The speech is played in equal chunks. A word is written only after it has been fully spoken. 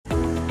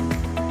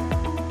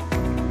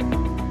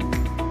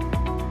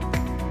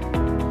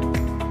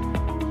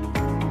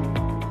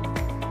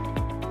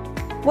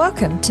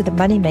Welcome to the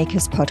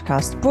Moneymakers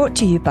podcast, brought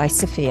to you by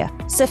Sophia.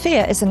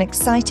 Sophia is an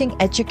exciting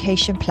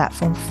education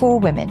platform for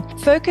women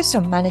focused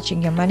on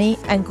managing your money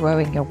and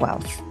growing your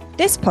wealth.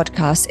 This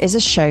podcast is a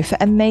show for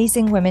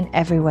amazing women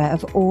everywhere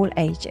of all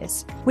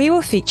ages. We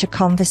will feature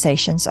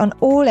conversations on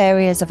all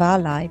areas of our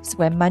lives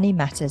where money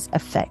matters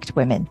affect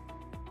women.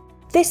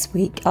 This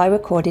week, I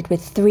recorded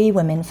with 3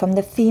 women from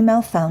the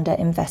female founder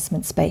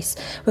investment space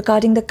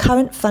regarding the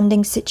current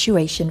funding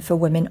situation for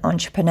women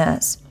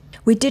entrepreneurs.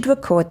 We did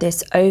record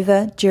this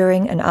over,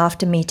 during, and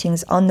after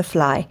meetings on the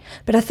fly,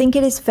 but I think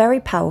it is very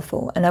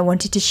powerful and I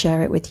wanted to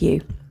share it with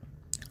you.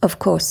 Of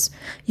course,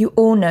 you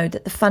all know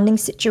that the funding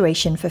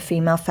situation for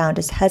female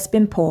founders has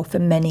been poor for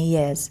many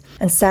years,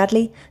 and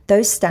sadly,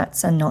 those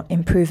stats are not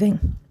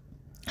improving.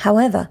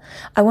 However,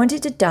 I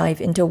wanted to dive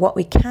into what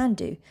we can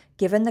do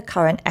given the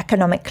current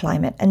economic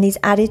climate and these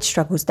added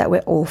struggles that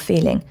we're all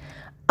feeling.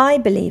 I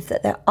believe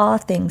that there are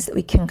things that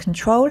we can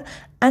control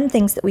and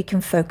things that we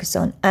can focus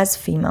on as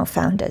female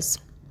founders.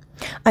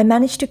 I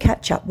managed to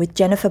catch up with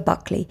Jennifer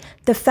Buckley,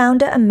 the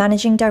founder and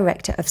managing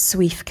director of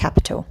Sweef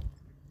Capital.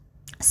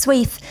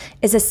 Sweef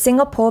is a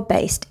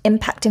Singapore-based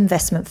impact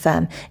investment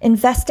firm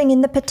investing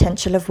in the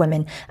potential of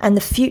women and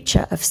the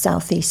future of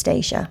Southeast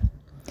Asia.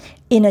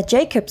 Ine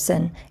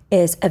Jacobsen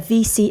is a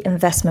VC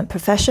investment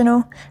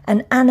professional,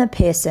 and Anna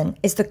Pearson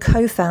is the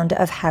co-founder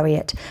of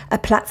Harriet, a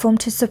platform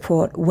to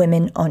support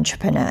women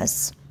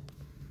entrepreneurs.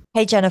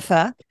 Hey,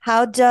 Jennifer,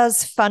 how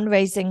does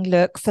fundraising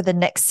look for the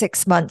next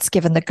 6 months,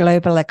 given the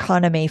global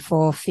economy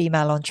for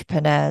female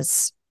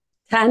entrepreneurs?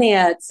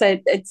 Tanya,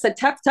 it's a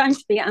tough time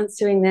to be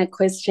answering that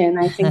question.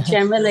 I think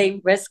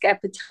generally risk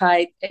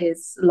appetite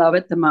is low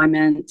at the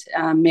moment.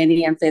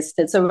 Many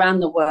investors around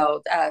the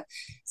world are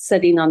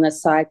sitting on the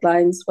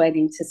sidelines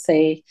waiting to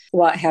see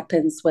what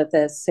happens with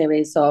a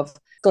series of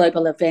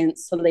global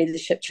events, the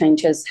leadership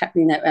changes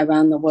happening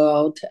around the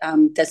world,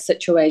 the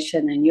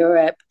situation in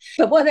Europe.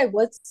 But what I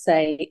would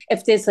say,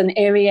 if there's an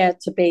area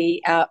to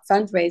be out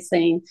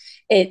fundraising,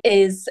 it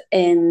is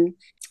in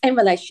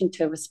relation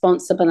to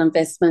responsible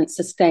investment,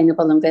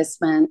 sustainable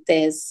investment.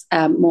 There's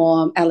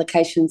more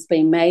allocations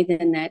being made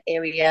in that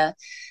area.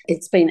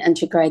 It's been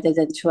integrated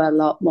into a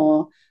lot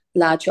more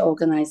larger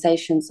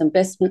organizations'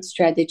 investment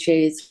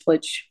strategies,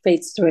 which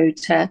feeds through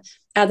to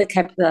other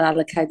capital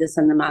allocators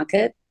in the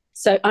market.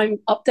 So I'm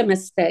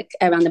optimistic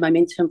around the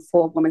momentum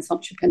for women's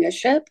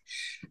entrepreneurship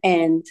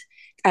and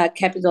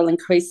capital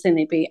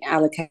increasingly be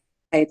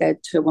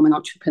allocated to women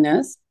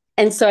entrepreneurs.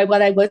 And so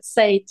what I would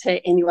say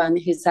to anyone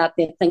who's out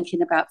there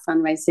thinking about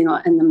fundraising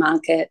or in the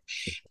market,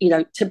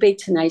 to be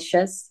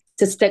tenacious,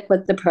 to stick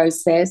with the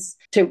process,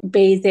 to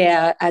be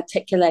there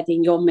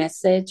articulating your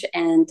message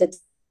and the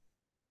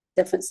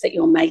difference that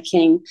you're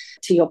making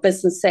to your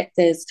business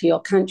sectors, to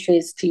your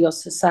countries, to your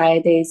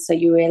societies, so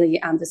you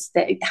really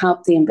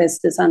help the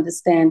investors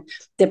understand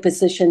the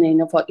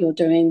positioning of what you're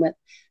doing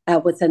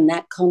within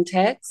that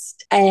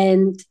context.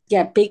 And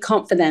be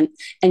confident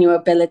in your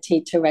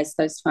ability to raise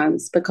those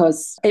funds,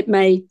 because it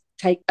may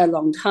take a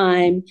long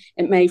time.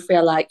 It may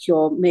feel like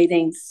you're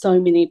meeting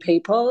so many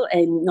people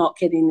and not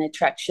getting the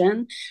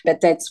traction, but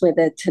that's where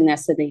the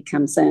tenacity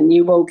comes in.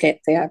 You will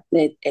get there.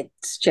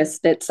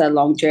 It's a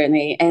long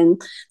journey.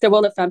 And there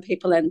will have fun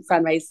people in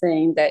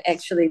fundraising that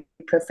actually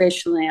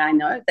professionally, I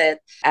know, that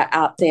are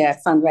out there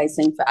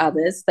fundraising for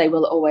others. They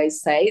will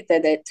always say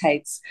that it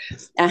takes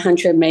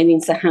 100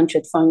 meetings,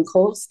 100 phone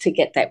calls to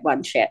get that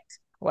one check.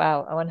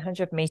 Wow,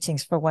 100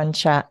 meetings for one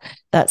chat.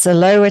 That's a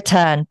low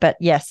return, but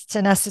yes,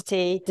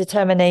 tenacity,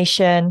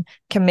 determination,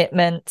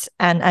 commitment,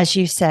 and as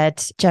you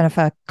said,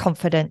 Jennifer,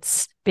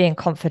 confidence. Being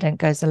confident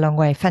goes a long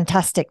way.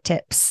 Fantastic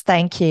tips.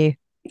 Thank you.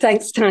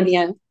 Thanks,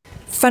 Tanya.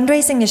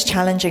 Fundraising is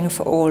challenging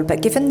for all,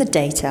 but given the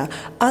data,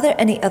 are there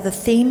any other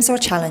themes or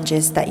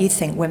challenges that you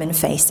think women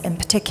face in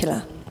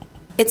particular?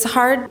 It's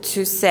hard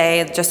to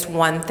say just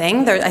one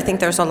thing. I think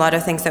there's a lot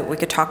of things that we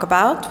could talk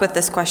about with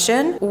this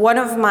question. One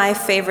of my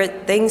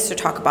favorite things to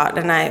talk about,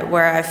 and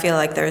where I feel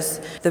like there's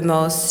the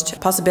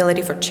most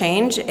possibility for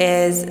change,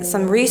 is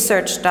some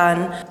research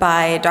done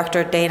by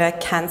Dr. Dana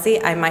Kansi.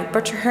 I might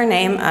butcher her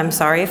name. I'm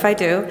sorry if I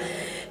do.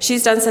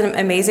 She's done some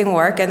amazing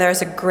work, and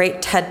there's a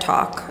great TED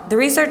Talk. The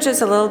research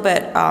is a little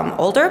bit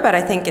older, but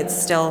I think it's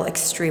still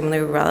extremely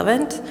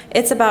relevant.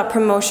 It's about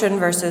promotion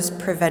versus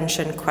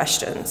prevention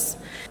questions.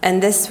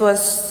 And this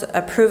was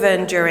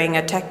proven during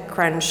a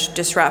TechCrunch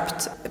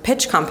Disrupt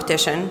pitch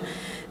competition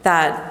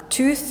that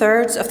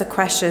 2/3 of the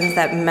questions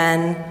that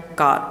men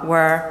got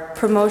were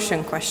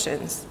promotion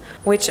questions,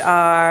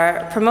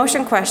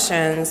 promotion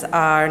questions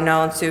are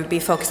known to be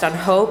focused on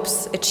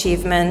hopes,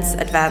 achievements,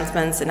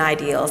 advancements, and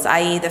ideals,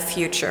 i.e. the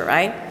future,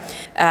 right?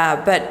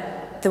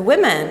 But the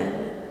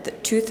women,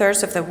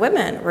 2/3 of the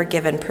women were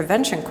given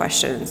prevention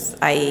questions,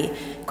 i.e.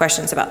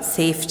 questions about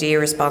safety,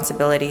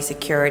 responsibility,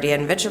 security,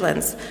 and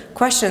vigilance,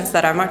 questions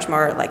that are much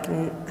more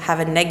have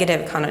a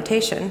negative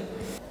connotation.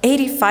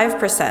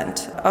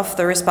 85% of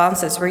the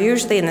responses were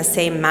usually in the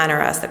same manner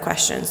as the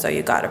question. So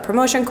you got a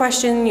promotion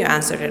question, you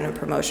answered in a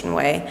promotion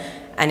way.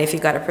 And if you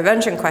got a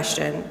prevention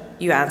question,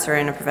 you answer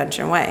in a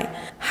prevention way.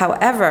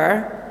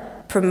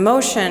 However,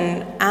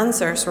 promotion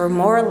answers were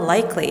more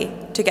likely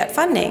to get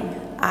funding,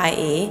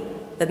 i.e.,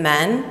 the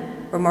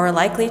men were more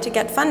likely to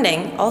get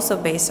funding, also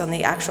based on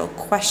the actual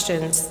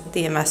questions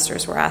the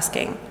investors were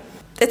asking.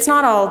 It's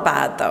not all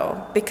bad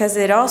though, because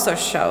it also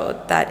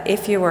showed that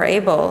if you were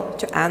able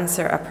to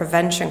answer a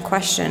prevention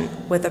question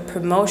with a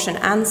promotion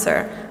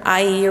answer,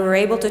 i.e. you were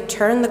able to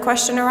turn the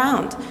question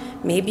around.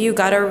 Maybe you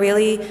got a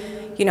really,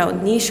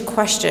 niche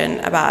question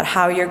about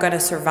how you're going to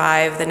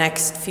survive the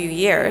next few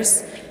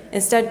years.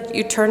 Instead,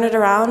 you turn it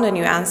around and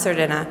you answered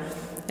in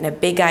a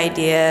big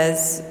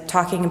ideas,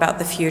 talking about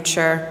the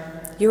future.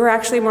 You were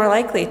actually more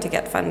likely to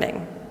get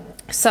funding.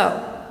 So,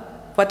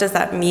 what does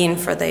that mean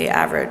for the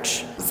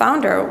average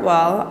founder?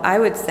 Well, I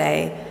would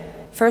say,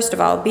 first of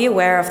all, be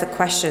aware of the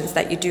questions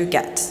that you do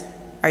get.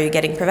 Are you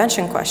getting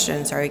prevention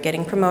questions? Are you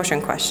getting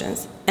promotion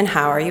questions? And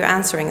how are you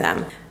answering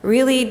them?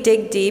 Really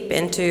dig deep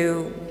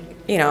into,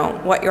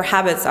 what your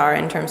habits are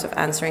in terms of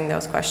answering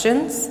those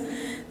questions.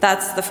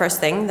 That's the first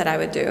thing that I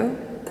would do,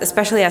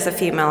 especially as a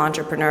female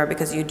entrepreneur,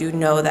 because you do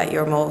know that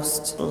you're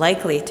most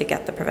likely to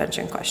get the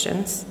prevention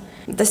questions.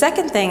 The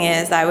second thing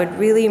is I would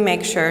really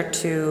make sure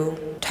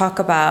to talk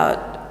about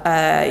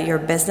your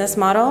business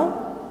model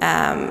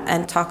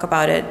and talk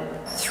about it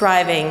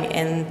thriving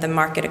in the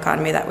market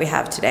economy that we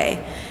have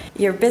today.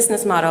 Your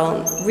business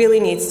model really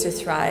needs to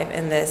thrive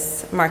in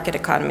this market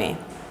economy.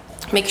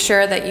 Make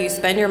sure that you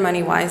spend your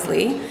money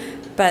wisely,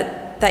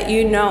 but that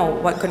you know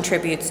what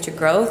contributes to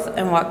growth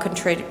and what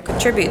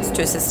contributes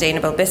to a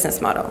sustainable business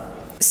model.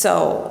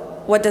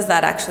 So what does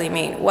that actually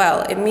mean?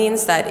 Well, it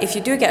means that if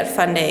you do get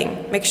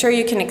funding, make sure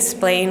you can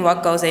explain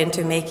what goes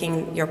into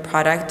making your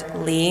product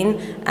lean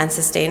and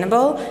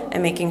sustainable,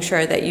 and making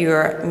sure that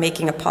you're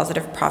making a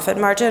positive profit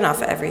margin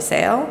off every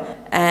sale,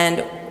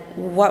 and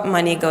what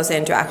money goes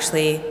into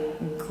actually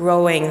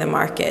growing the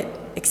market,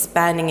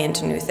 expanding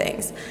into new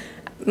things.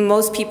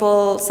 Most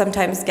people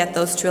sometimes get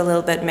those two a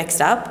little bit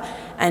mixed up,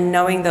 and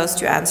knowing those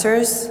two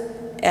answers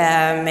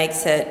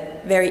makes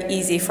it very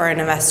easy for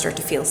an investor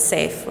to feel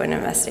safe when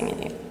investing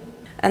in you.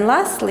 And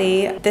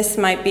lastly, this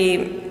might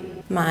be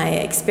my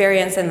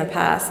experience in the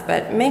past,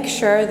 but make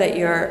sure that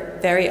you're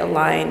very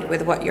aligned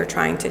with what you're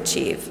trying to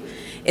achieve.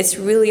 It's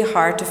really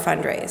hard to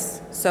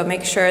fundraise, so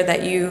make sure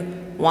that you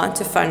want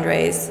to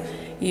fundraise.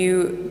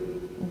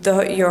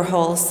 Your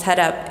whole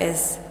setup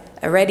is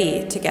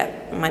ready to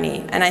get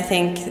money, and I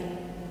think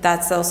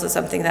that's also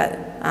something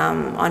that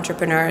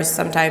entrepreneurs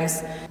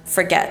sometimes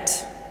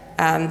forget.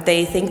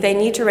 They think they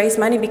need to raise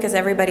money because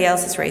everybody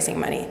else is raising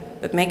money.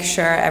 But make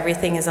sure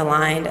everything is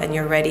aligned and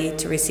you're ready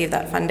to receive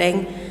that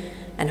funding.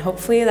 And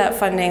hopefully that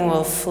funding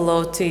will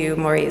flow to you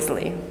more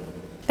easily.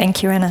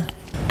 Thank you, Anna.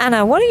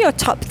 Anna, what are your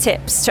top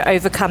tips to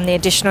overcome the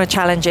additional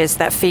challenges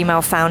that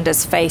female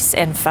founders face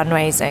in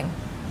fundraising?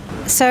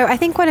 So I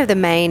think one of the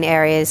main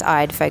areas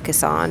I'd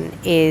focus on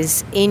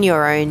is in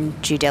your own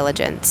due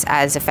diligence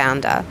as a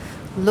founder.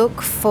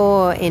 Look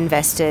for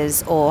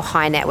investors or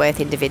high net worth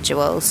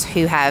individuals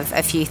who have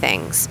a few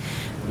things.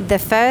 The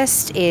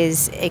first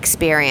is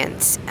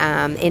experience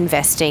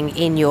investing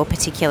in your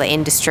particular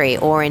industry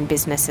or in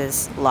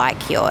businesses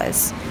like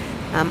yours.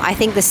 I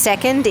think the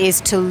second is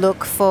to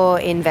look for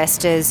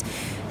investors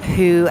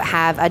who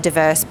have a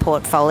diverse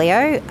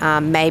portfolio.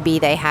 Maybe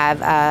they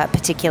have a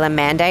particular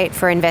mandate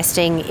for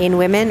investing in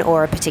women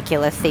or a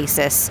particular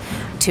thesis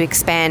to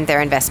expand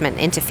their investment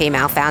into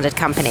female-founded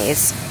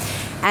companies.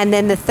 And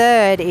then the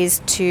third is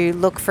to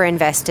look for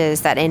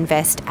investors that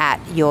invest at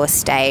your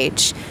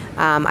stage.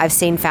 I've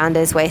seen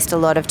founders waste a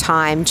lot of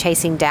time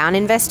chasing down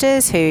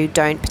investors who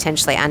don't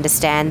potentially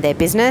understand their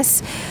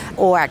business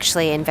or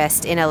actually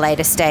invest in a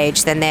later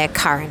stage than their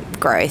current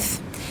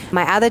growth.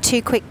 My other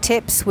two quick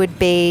tips would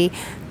be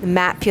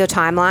map your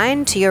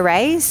timeline to your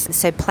raise.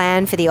 So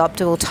plan for the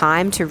optimal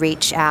time to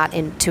reach out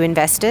to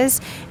investors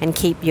and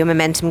keep your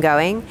momentum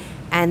going.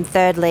 And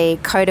thirdly,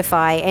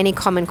 codify any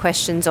common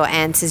questions or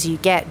answers you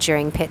get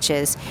during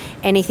pitches,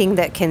 anything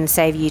that can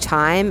save you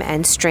time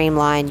and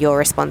streamline your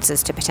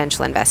responses to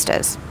potential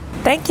investors.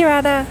 Thank you,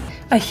 Anna.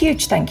 A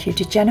huge thank you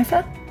to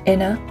Jennifer,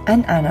 Ine,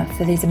 and Anna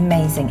for these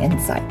amazing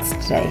insights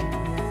today.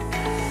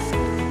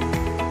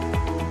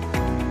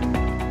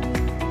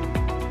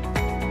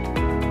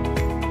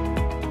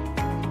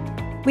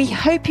 We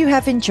hope you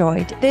have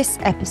enjoyed this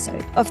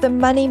episode of the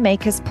Money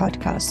Makers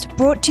podcast,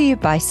 brought to you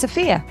by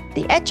Sophia,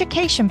 the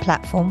education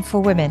platform for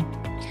women.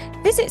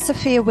 Visit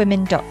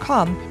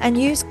sophiawomen.com and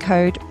use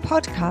code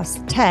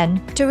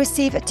podcast10 to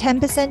receive a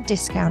 10%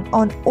 discount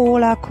on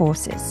all our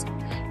courses.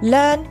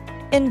 Learn,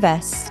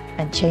 invest,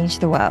 and change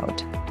the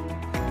world.